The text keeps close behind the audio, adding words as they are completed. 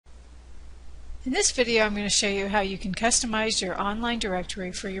In this video, I'm going to show you how you can customize your online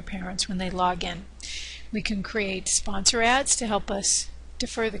directory for your parents when they log in. We can create sponsor ads to help us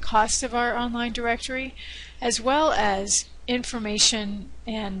defer the cost of our online directory, as well as information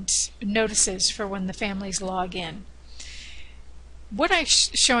and notices for when the families log in. What I'm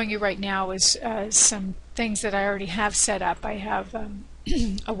showing you right now is some things that I already have set up. I have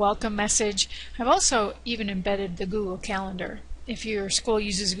a welcome message. I've also even embedded the Google Calendar. If your school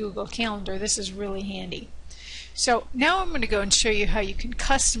uses Google Calendar, this is really handy. So now I'm going to go and show you how you can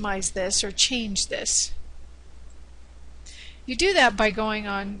customize this or change this. You do that by going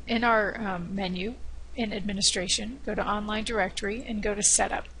on in our menu in Administration, go to Online Directory and go to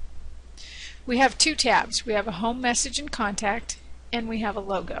Setup. We have two tabs. We have a Home Message and Contact, and we have a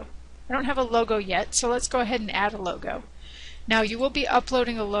logo. I don't have a logo yet, so let's go ahead and add a logo. Now you will be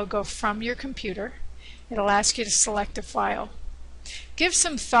uploading a logo from your computer. It'll ask you to select a file. Give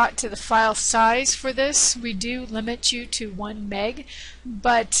some thought to the file size for this. We do limit you to 1 meg,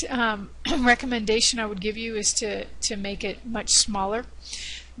 but recommendation I would give you is to make it much smaller,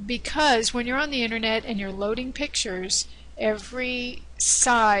 because when you're on the internet and you're loading pictures, every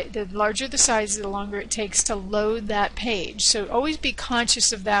size, the larger the size, the longer it takes to load that page. So always be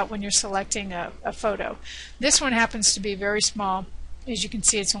conscious of that when you're selecting a photo. This one happens to be very small. As you can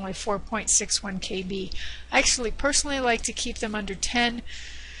see, it's only 4.61 KB. I actually personally like to keep them under 10,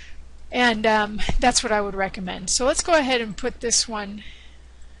 and that's what I would recommend. So let's go ahead and put this one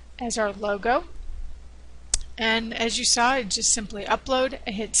as our logo. And as you saw, I just simply upload,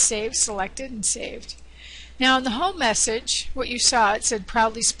 I hit save, selected, and saved. Now in the home message, what you saw, it said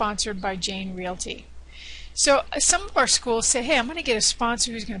proudly sponsored by Jane Realty. So some of our schools say, hey, I'm going to get a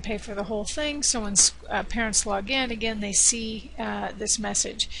sponsor who's going to pay for the whole thing, so when parents log in, again, they see this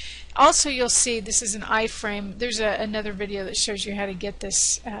message. Also, you'll see this is an iframe. There's another video that shows you how to get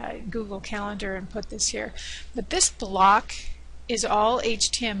this Google Calendar and put this here. But this block is all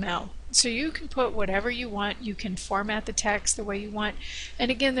HTML. So you can put whatever you want. You can format the text the way you want. And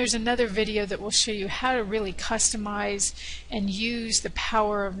again, there's another video that will show you how to really customize and use the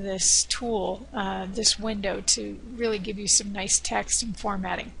power of this tool, this window, to really give you some nice text and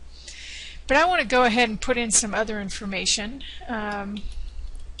formatting. But I want to go ahead and put in some other information.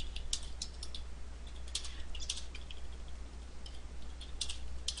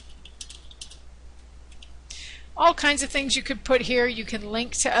 All kinds of things you could put here. You can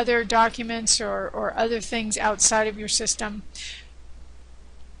link to other documents or other things outside of your system.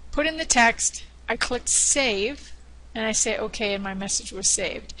 Put in the text. I clicked save and I say OK, and my message was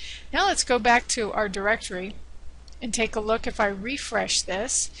saved. Now let's go back to our directory and take a look. If I refresh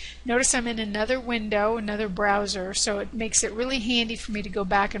this, notice I'm in another window, another browser, so it makes it really handy for me to go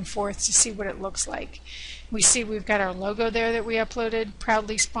back and forth to see what it looks like. We see we've got our logo there that we uploaded,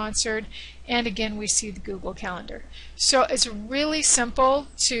 proudly sponsored, and again we see the Google Calendar. So it's really simple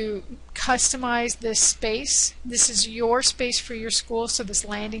to customize this space. This is your space for your school, so this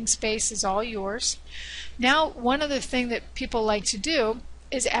landing space is all yours. Now, one other thing that people like to do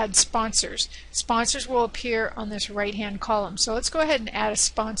is add sponsors. Sponsors will appear on this right-hand column. So let's go ahead and add a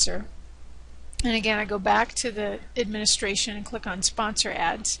sponsor. And again, I go back to the administration and click on sponsor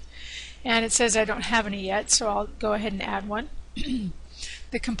ads. And it says I don't have any yet, so I'll go ahead and add one.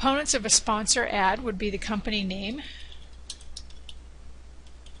 The components of a sponsor ad would be the company name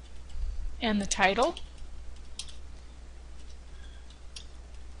and the title,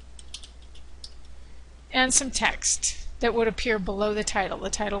 and some text that would appear below the title.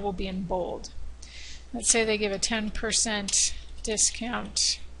 The title will be in bold. Let's say they give a 10%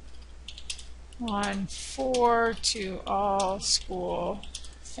 discount on 4 to all school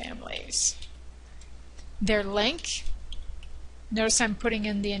families. Their link, notice I'm putting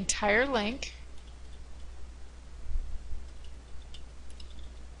in the entire link.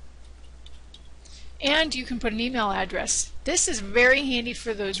 And you can put an email address. This is very handy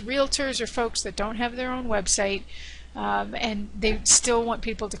for those realtors or folks that don't have their own website and they still want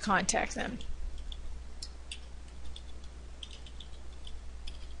people to contact them.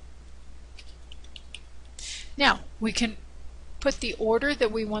 Now, we can put the order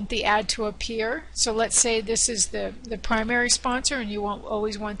that we want the ad to appear. So let's say this is the primary sponsor and you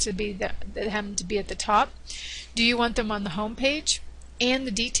always want to be them to be at the top. Do you want them on the home page and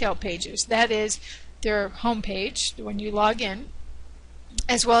the detail pages? That is their home page when you log in,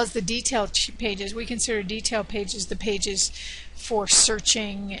 as well as the detail pages. We consider detail pages the pages for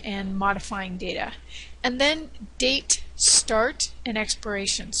searching and modifying data. And then date, start, and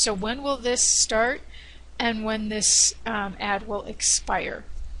expiration. So when will this start and when this ad will expire.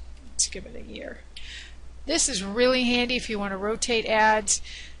 Let's give it a year. This is really handy if you want to rotate ads.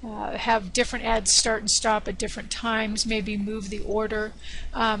 have different ads start and stop at different times, maybe move the order.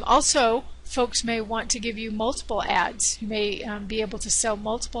 Also, folks may want to give you multiple ads. You may be able to sell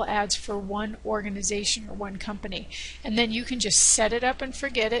multiple ads for one organization or one company. And then you can just set it up and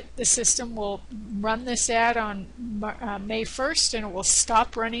forget it. The system will run this ad on May 1st and it will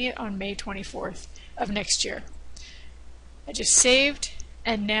stop running it on May 24th of next year. I just saved,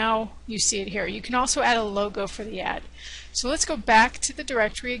 and now you see it here. You can also add a logo for the ad. So let's go back to the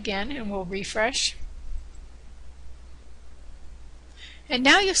directory again and we'll refresh. And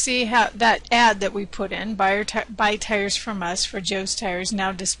now you'll see how that ad that we put in, buy tires from us for Joe's Tires,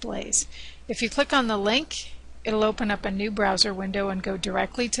 now displays. If you click on the link, it'll open up a new browser window and go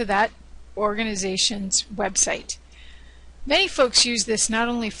directly to that organization's website. Many folks use this not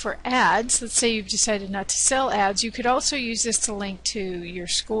only for ads. Let's say you've decided not to sell ads. You could also use this to link to your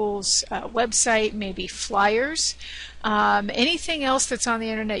school's website, maybe flyers. Anything else that's on the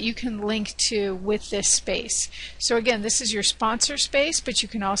internet you can link to with this space. So again, this is your sponsor space, but you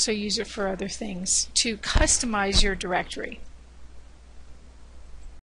can also use it for other things to customize your directory.